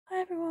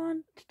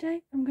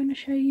today I'm going to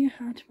show you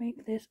how to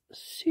make this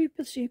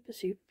super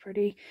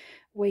pretty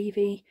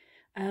wavy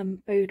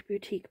bowed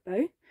boutique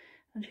bow.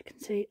 As you can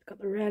see, it's got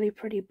the really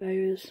pretty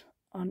bows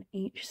on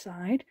each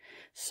side,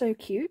 so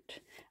cute.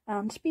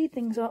 And to speed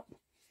things up,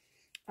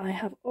 I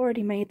have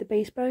already made the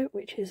base bow,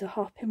 which is a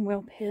half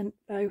pinwheel pin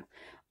bow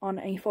on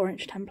a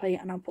 4-inch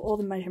template, and I'll put all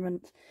the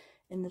measurements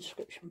in the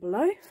description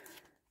below.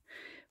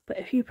 But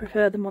if you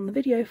prefer them on the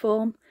video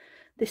form,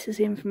 this is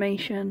the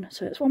information.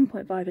 So it's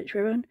 1.5-inch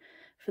ribbon.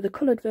 For the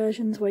coloured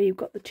versions where you've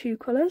got the two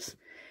colours,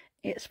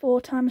 it's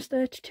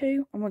 4×32,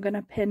 and we're going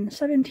to pin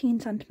 17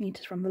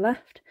 centimetres from the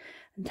left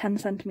and 10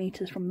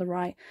 centimetres from the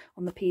right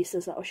on the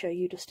pieces that I'll show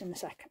you just in a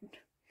second.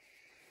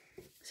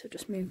 So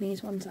just move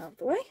these ones out of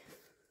the way.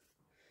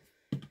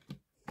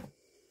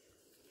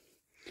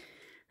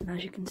 And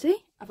as you can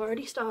see, I've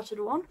already started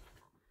one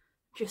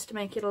just to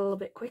make it a little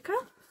bit quicker.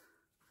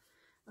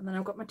 And then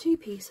I've got my two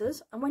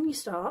pieces, and when you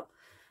start,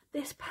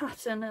 this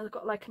pattern has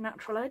got like a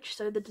natural edge,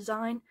 so the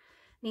design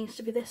needs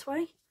to be this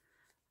way,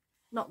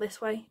 not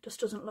this way. Just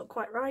doesn't look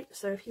quite right.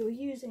 So if you were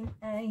using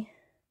a,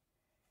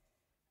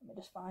 let me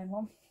just find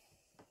one,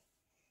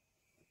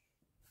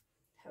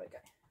 here we go.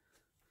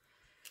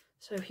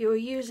 So if you were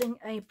using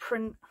a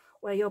print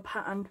where your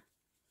pattern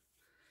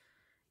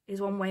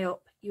is one way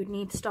up, you would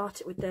need to start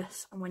it with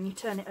this, and when you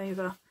turn it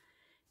over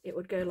it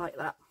would go like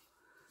that.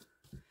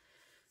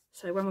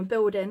 So when we're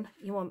building,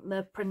 you want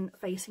the print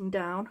facing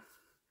down.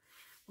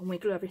 When we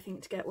glue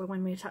everything together,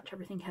 when we attach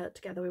everything here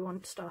together, we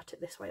want to start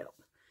it this way up,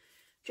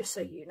 just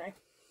so you know.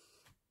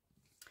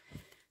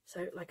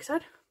 So like I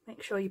said,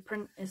 make sure your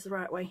print is the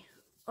right way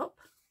up.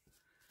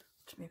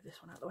 Just move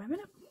this one out of the way a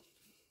minute.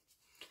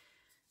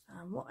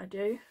 And what I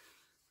do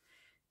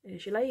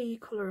is you lay your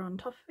colour on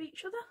top of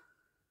each other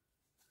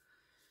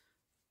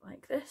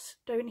like this.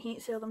 Don't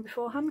heat seal them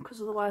beforehand,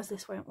 because otherwise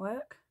this won't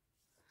work.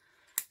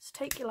 So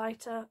take your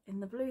lighter in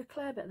the blue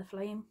clear bit of the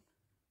flame,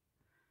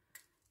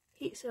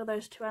 heat seal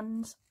those two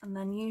ends, and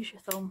then use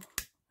your thumb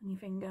and your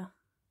finger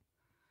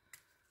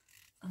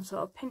and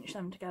sort of pinch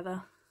them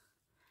together,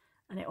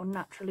 and it will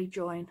naturally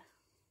join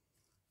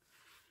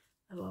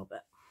a little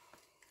bit.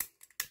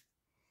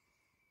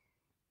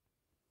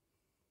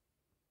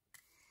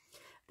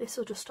 This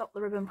will just stop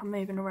the ribbon from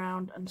moving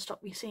around and stop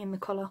you seeing the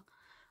colour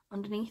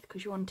underneath,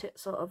 because you want it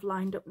sort of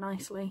lined up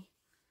nicely.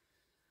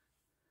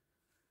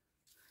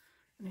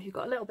 And if you've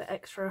got a little bit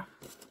extra,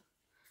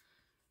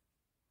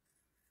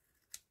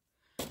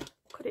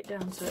 cut it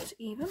down so it's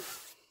even.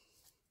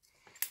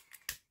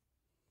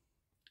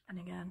 And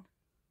again,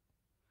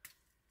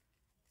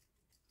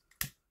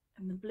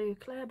 in the blue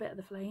clear bit of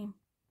the flame,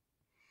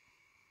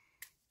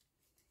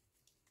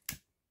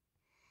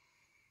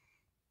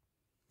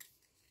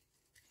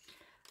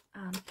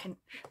 and pinch,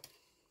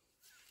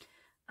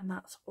 and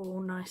that's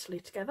all nicely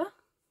together.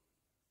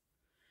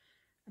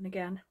 And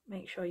again,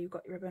 make sure you've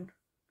got your ribbon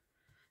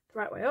the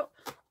right way up.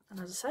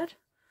 And as I said,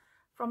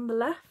 from the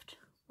left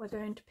we're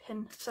going to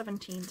pin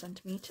 17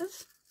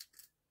 centimetres.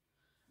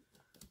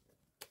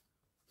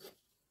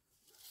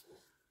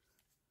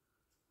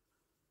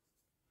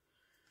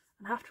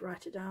 And I have to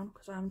write it down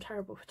because I'm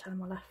terrible for telling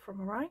my left from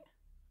my right.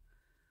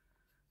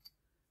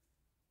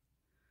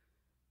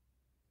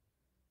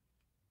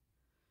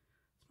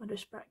 My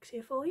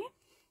dyspraxia for you.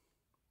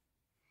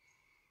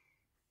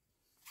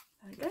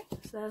 There we go,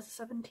 so there's a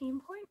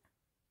 17 point.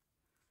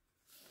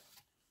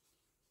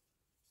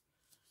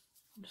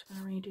 I'm just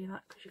going to redo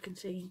that because you can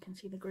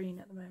see the green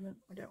at the moment.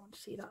 I don't want to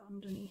see that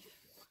underneath.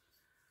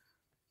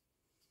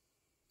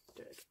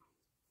 Do it again.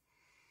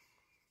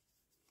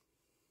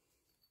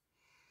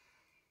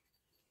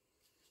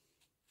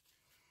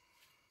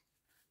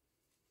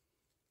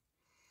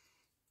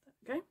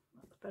 There we go,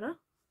 that's better.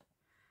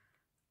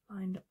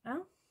 Lined up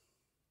now.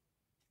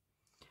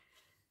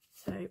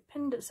 So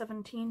pinned at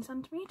 17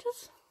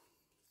 centimetres,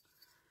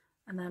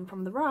 and then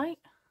from the right,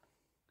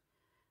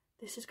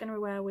 this is going to be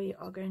where we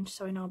are going to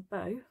sew in our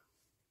bow. And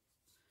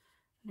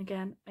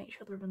again, make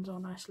sure the ribbon's all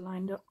nicely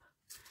lined up.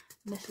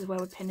 And this is where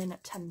we're pinning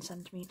at 10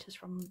 centimetres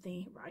from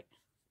the right.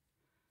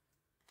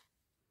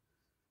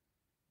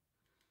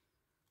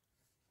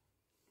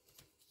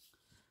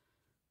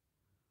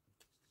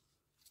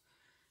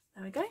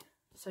 There we go.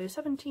 So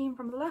 17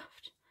 from the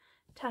left,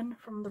 10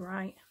 from the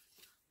right.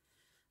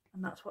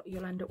 And that's what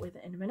you'll end up with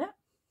in a minute.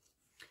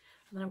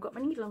 And then I've got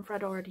my needle and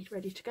thread already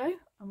ready to go,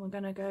 and we're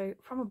going to go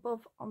from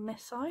above on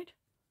this side.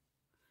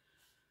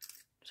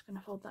 Just going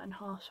to fold that in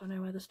half so I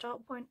know where the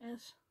start point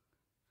is.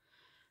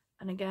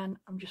 And again,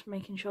 I'm just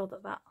making sure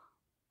that that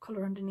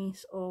colour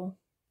underneath's all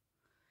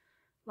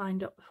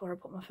lined up before I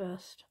put my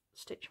first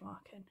stitch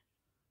mark in.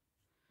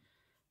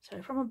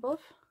 So from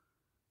above,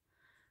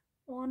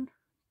 1,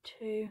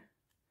 2,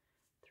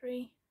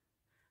 3,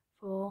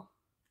 4,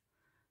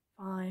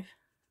 5,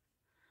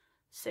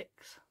 6.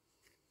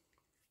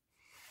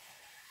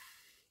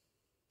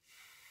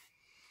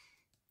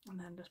 And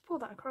then just pull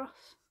that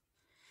across.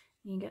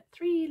 You can get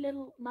 3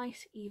 little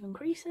nice even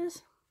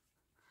creases,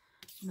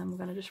 and then we're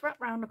going to just wrap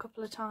round a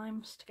couple of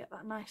times to get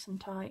that nice and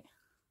tight.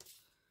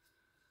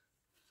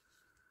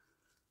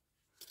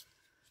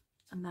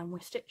 and then we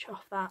stitch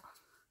off that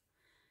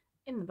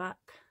in the back,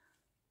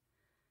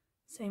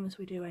 same as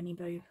we do any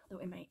bow that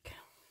we make.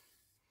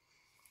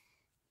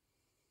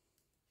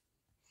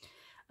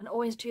 And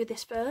always do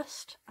this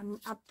first and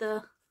add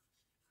the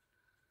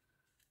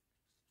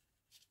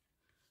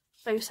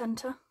bow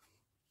centre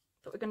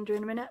that we're going to do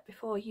in a minute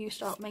before you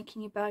start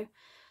making your bow,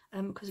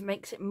 because it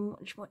makes it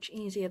much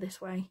easier this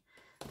way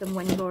than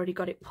when you've already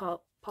got it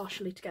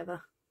partially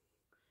together.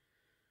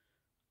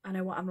 I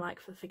know what I'm like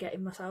for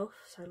forgetting myself,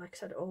 so like I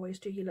said, always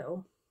do your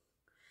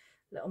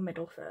little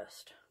middle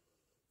first.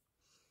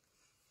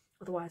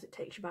 Otherwise it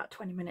takes you about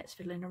 20 minutes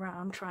fiddling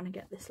around trying to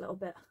get this little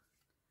bit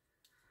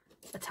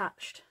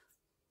attached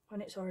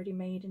when it's already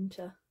made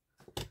into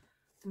the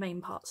main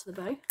parts of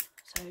the bow.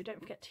 So don't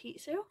forget to heat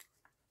seal.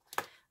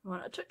 I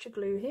want a touch of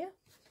glue here.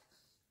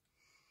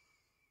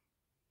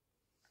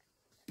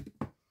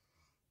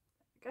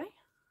 Okay,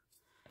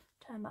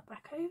 turn that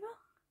back over, and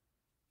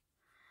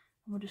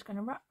we're just going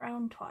to wrap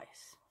round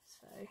twice.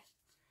 So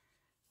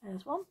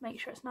there's one, make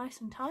sure it's nice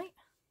and tight.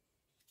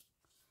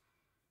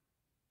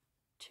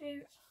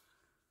 2,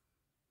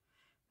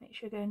 make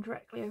sure you're going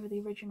directly over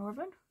the original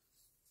ribbon.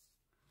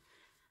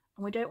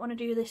 And we don't want to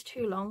do this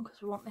too long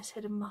because we want this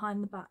hidden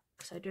behind the back,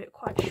 so do it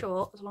quite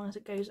short as long as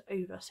it goes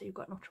over so you've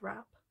got enough to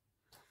wrap.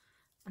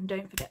 And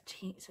don't forget to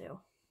heat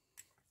seal.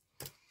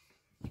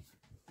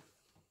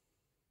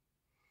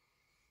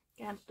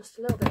 Again, just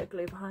a little bit of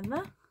glue behind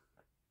there.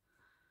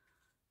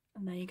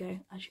 And there you go.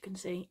 As you can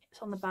see,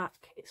 it's on the back,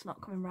 it's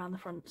not coming around the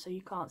front, so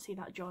you can't see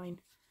that join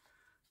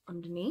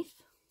underneath.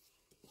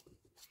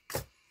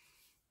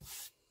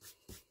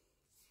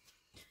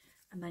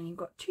 And then you've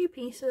got 2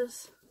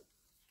 pieces,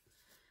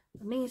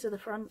 and these are the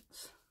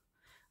fronts.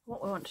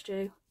 What we want to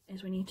do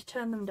is we need to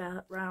turn them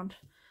down round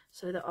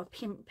so that our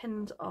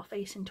pins are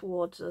facing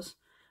towards us,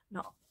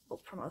 not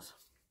up from us.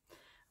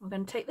 We're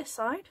going to take this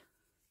side,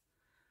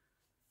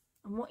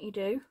 and what you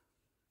do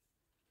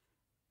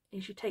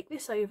is you take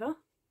this over,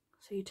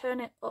 so you turn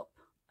it up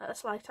at a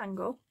slight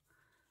angle,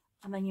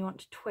 and then you want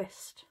to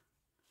twist.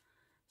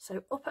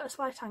 So up at a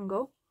slight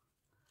angle,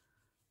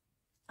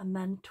 and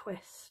then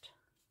twist.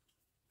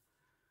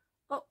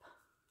 Up,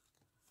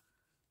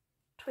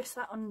 twist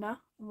that under,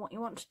 and what you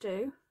want to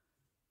do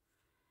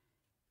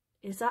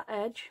is that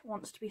edge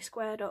wants to be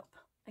squared up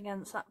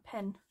against that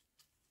pin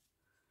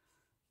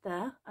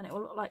there, and it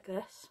will look like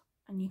this,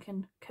 and you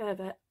can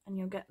curve it and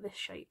you'll get this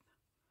shape.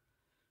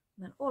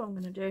 And then all I'm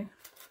going to do is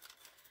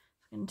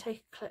I'm going to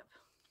take a clip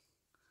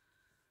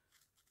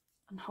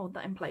and hold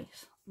that in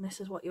place, and this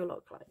is what you'll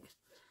look like.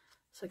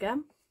 So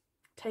again,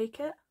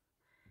 take it,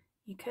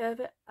 you curve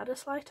it at a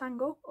slight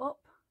angle up,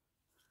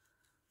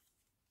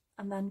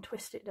 and then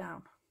twist it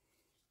down.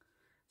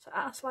 So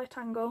at a slight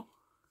angle,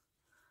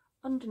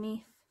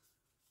 underneath,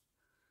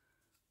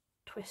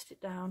 twist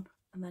it down,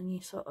 and then you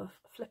sort of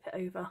flip it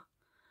over,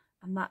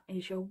 and that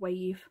is your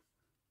wave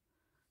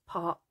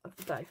part of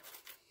the bow.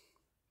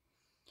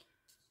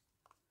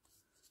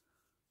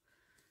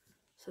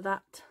 So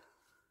that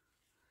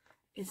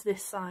is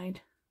this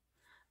side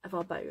of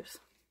our bows.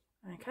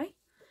 Okay,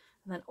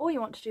 and then all you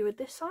want to do with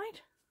this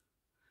side,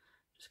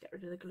 just get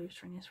rid of the glue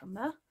stringers from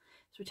there.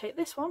 So we take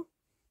this one,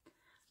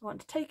 I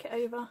want to take it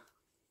over,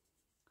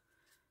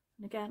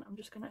 and again I'm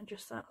just going to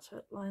adjust that so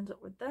it lines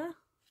up with there.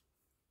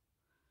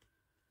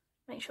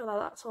 Make sure that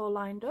that's all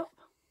lined up.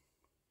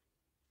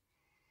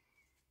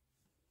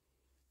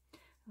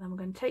 And then we're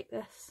going to take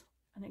this,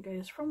 and it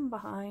goes from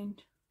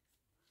behind,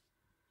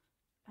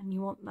 and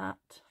you want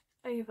that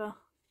over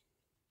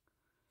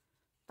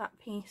that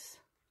piece.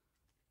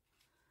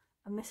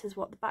 And this is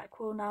what the back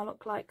will now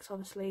look like. So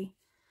obviously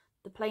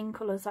the plain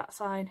colours that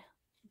side,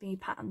 the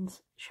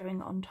patterns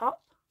showing on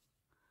top,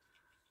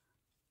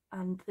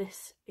 and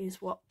this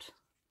is what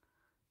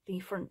the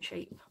front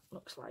shape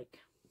looks like.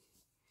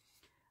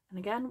 And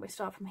again, we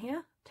start from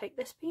here, take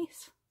this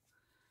piece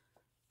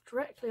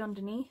directly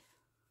underneath,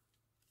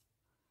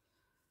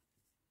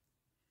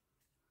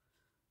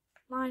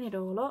 line it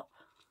all up,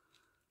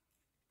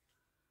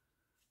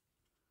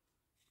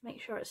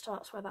 make sure it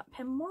starts where that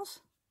pin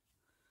was,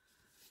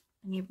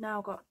 and you've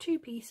now got 2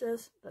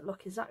 pieces that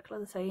look exactly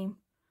the same,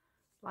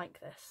 like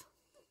this.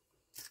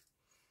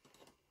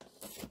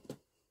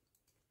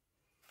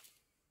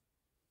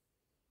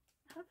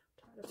 Tied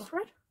up my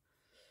thread.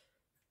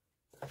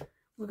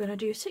 We're going to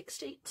do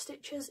 6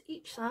 stitches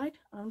each side,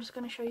 and I'm just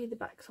going to show you the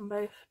backs on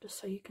both just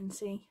so you can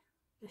see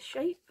this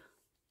shape.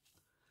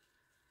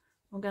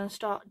 We're going to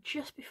start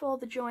just before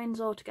the joins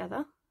all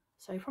together,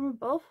 so from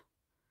above,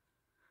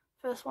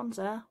 first one's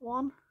there,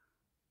 1,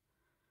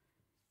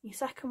 your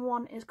second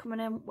one is coming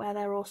in where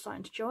they're all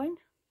starting to join.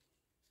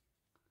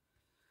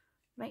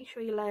 Make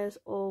sure your layers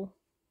all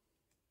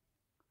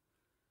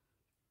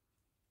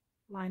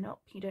line up,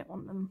 you don't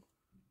want them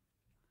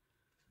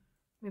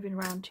moving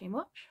around too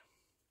much.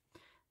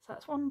 So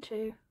that's 1,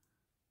 2,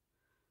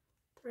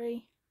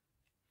 3,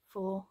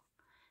 4.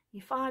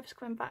 Your 5's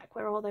coming back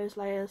where all those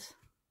layers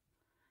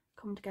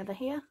come together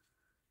here,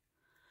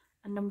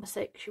 and number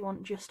 6 you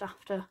want just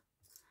after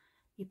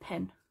your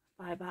pin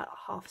by about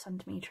 0.5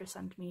 centimetre, a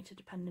centimetre,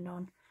 depending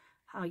on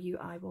how you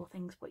eyeball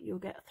things, but you'll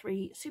get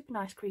 3 super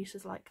nice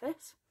creases like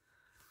this.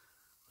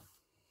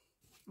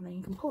 And then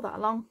you can pull that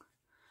along,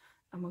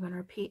 and we're going to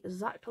repeat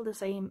exactly the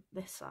same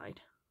this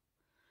side.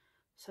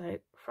 So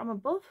from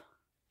above,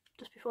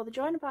 just before the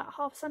join, about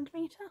 1/2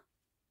 centimetre.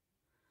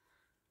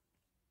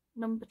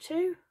 Number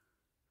 2,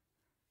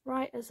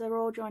 right as they're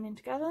all joining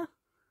together.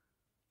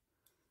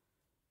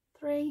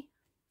 3,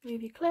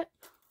 move your clip,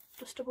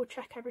 just double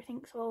check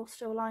everything's all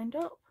still lined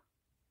up.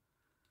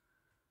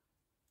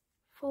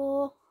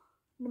 4,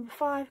 number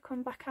 5,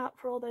 coming back out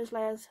for all those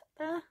layers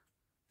there.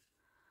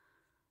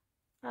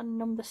 And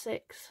number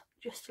 6,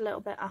 just a little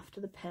bit after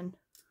the pin.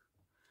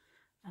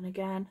 And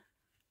again,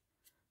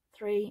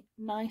 3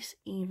 nice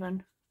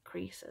even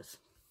creases.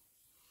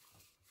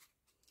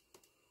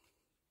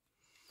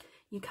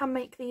 You can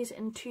make these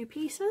in 2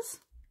 pieces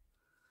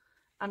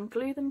and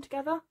glue them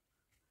together,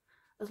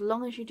 as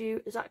long as you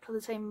do exactly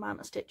the same amount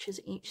of stitches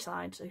each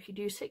side. So if you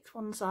do 6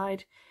 one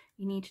side,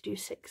 you need to do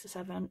 6 or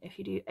 7. If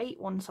you do 8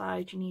 one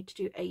side, you need to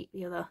do 8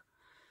 the other.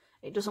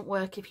 It doesn't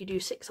work if you do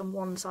 6 on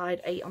one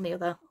side, 8 on the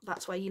other.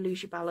 That's where you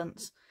lose your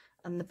balance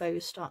and the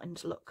bow's starting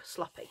to look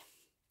sloppy.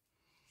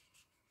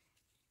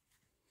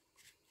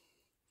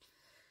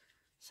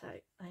 So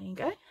there you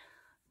go.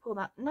 Pull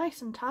that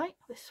nice and tight.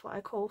 This is what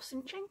I call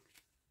cinching.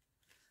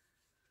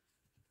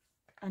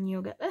 And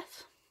you'll get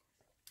this.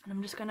 And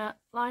I'm just going to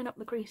line up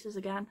the creases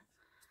again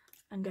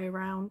and go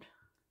round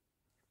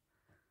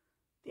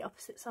the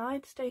opposite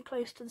side. Stay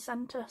close to the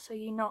centre so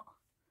you're not,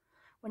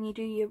 when you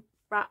do your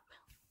wrap,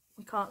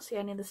 we can't see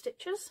any of the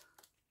stitches.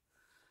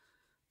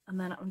 And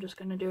then I'm just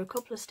going to do a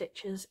couple of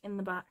stitches in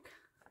the back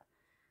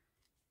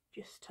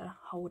just to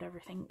hold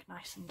everything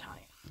nice and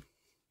tight.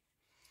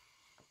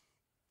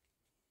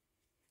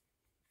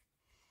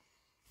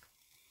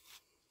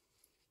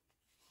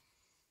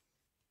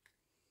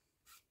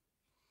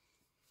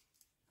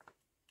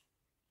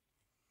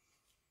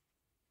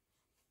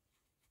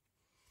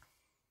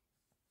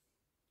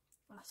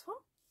 Last one.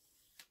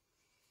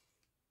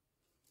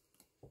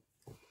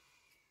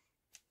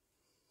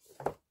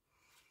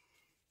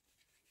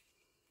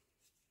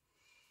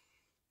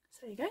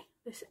 So there you go.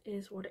 This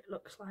is what it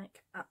looks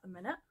like at the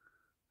minute.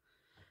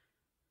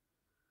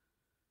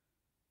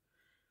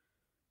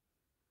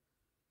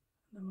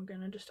 Then we're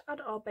going to just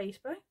add our base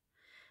bow.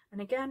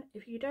 And again,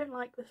 if you don't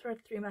like the thread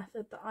through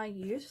method that I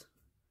use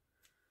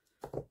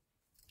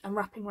and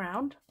wrapping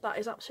round, that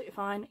is absolutely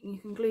fine. You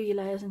can glue your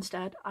layers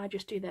instead. I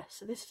just do this.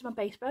 So this is my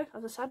base bow,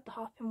 as I said, the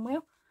half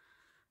pinwheel.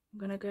 I'm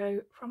going to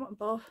go from up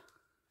above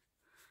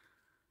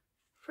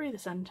through the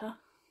centre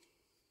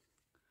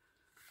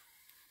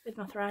with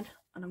my thread,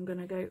 and I'm going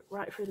to go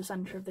right through the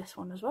centre of this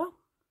one as well.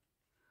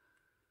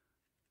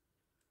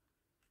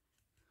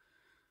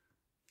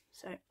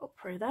 So up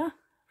through there,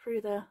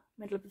 through the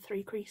middle of the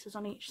 3 creases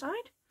on each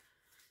side.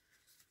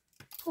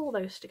 Pull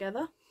those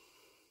together.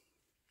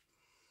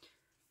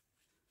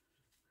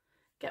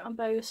 Get my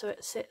bow so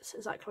it sits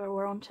exactly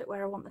where I want it,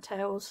 where I want the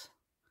tails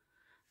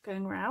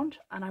going around,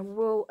 and I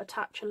will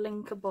attach a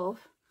link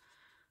above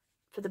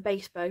for the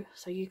base bow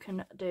so you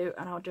can do,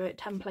 and I'll do it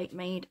template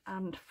made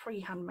and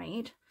freehand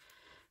made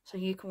so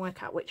you can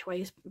work out which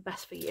way is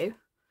best for you.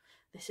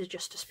 This is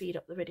just to speed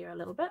up the video a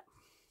little bit.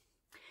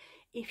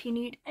 If you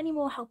need any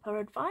more help or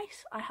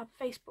advice, I have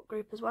a Facebook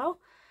group as well.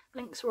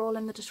 Links are all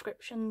in the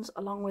descriptions,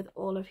 along with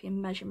all of your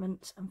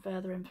measurements and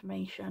further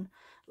information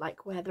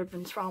like where the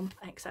ribbon's from,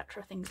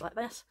 etc, things like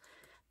this.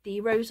 The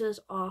roses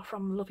are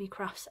from Lovely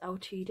Crafts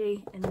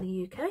Ltd in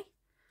the UK,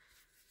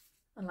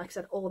 and like I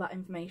said, all that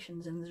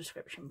information's in the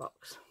description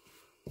box.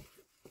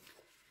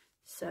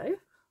 So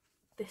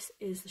this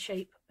is the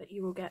shape that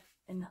you will get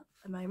in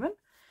a moment.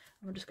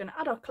 And we're just going to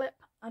add our clip,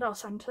 add our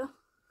centre,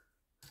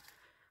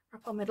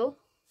 wrap our middle,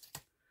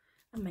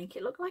 and make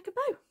it look like a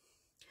bow.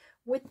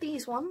 With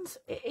these ones,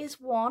 it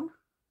is one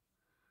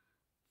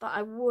that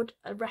I would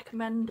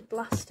recommend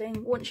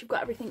blasting once you've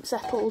got everything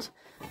settled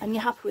and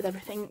you're happy with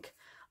everything.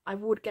 I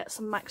would get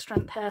some max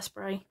strength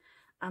hairspray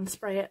and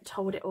spray it to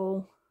hold it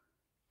all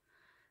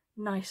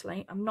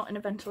nicely. I'm not in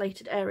a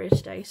ventilated area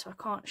today, so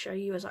I can't show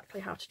you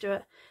exactly how to do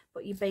it,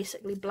 but you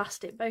basically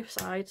blast it both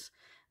sides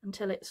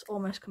until it's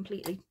almost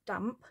completely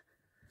damp,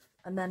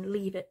 and then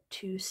leave it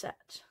to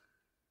set,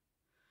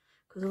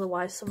 because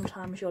otherwise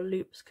sometimes your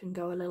loops can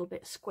go a little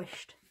bit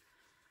squished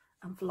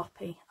and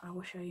floppy. I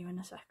will show you in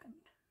a second.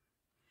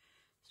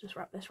 So just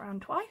wrap this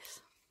round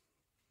twice.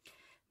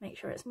 Make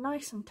sure it's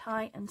nice and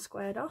tight and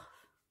squared off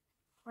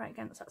right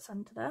against that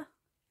centre there.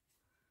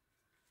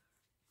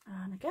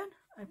 And again,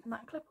 open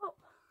that clip up,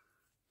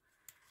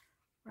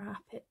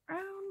 wrap it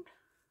round.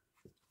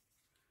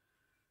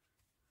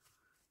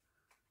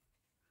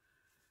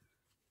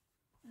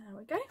 There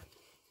we go.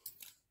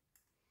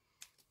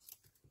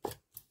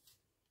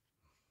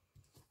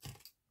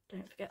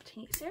 Don't forget to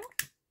heat seal.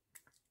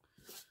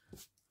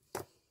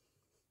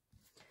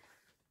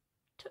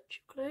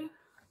 Touch of glue.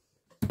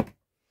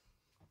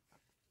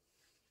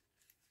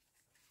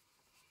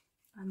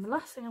 And the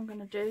last thing I'm going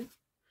to do,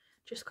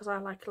 just because I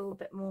like a little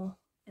bit more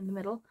in the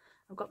middle,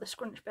 I've got the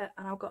scrunch bit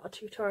and I've got a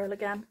tutorial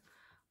again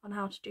on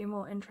how to do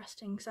more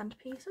interesting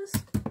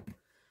centerpieces,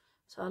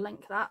 so I'll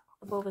link that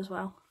above as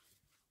well.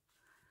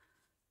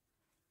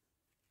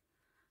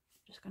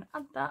 Just going to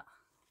add that,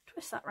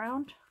 twist that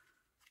round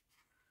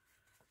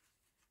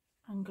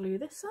and glue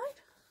this side.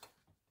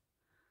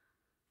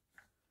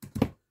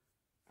 There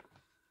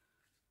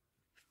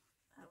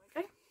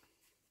we go.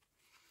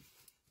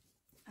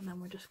 And then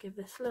we'll just give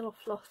this a little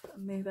fluff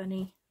and move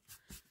any.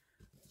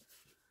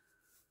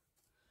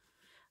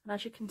 And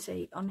as you can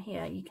see on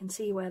here, you can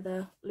see where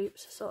the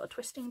loops are sort of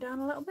twisting down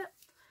a little bit.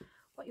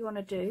 What you want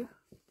to do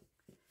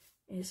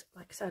is,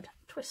 like I said,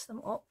 twist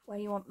them up where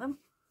you want them.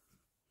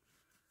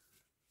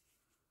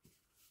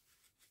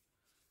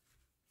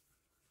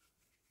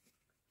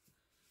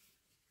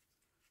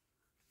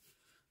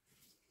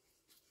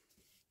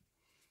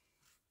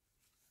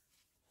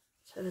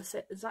 So they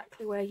sit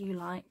exactly where you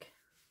like.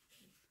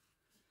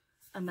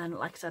 And then,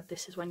 like I said,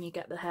 this is when you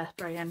get the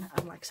hairspray in,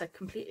 and like I said,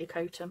 completely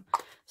coat them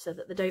so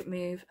that they don't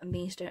move and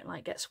these don't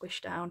like get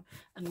squished down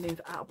and move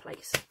out of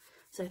place.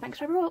 So thanks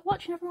for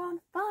watching, everyone.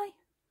 Bye.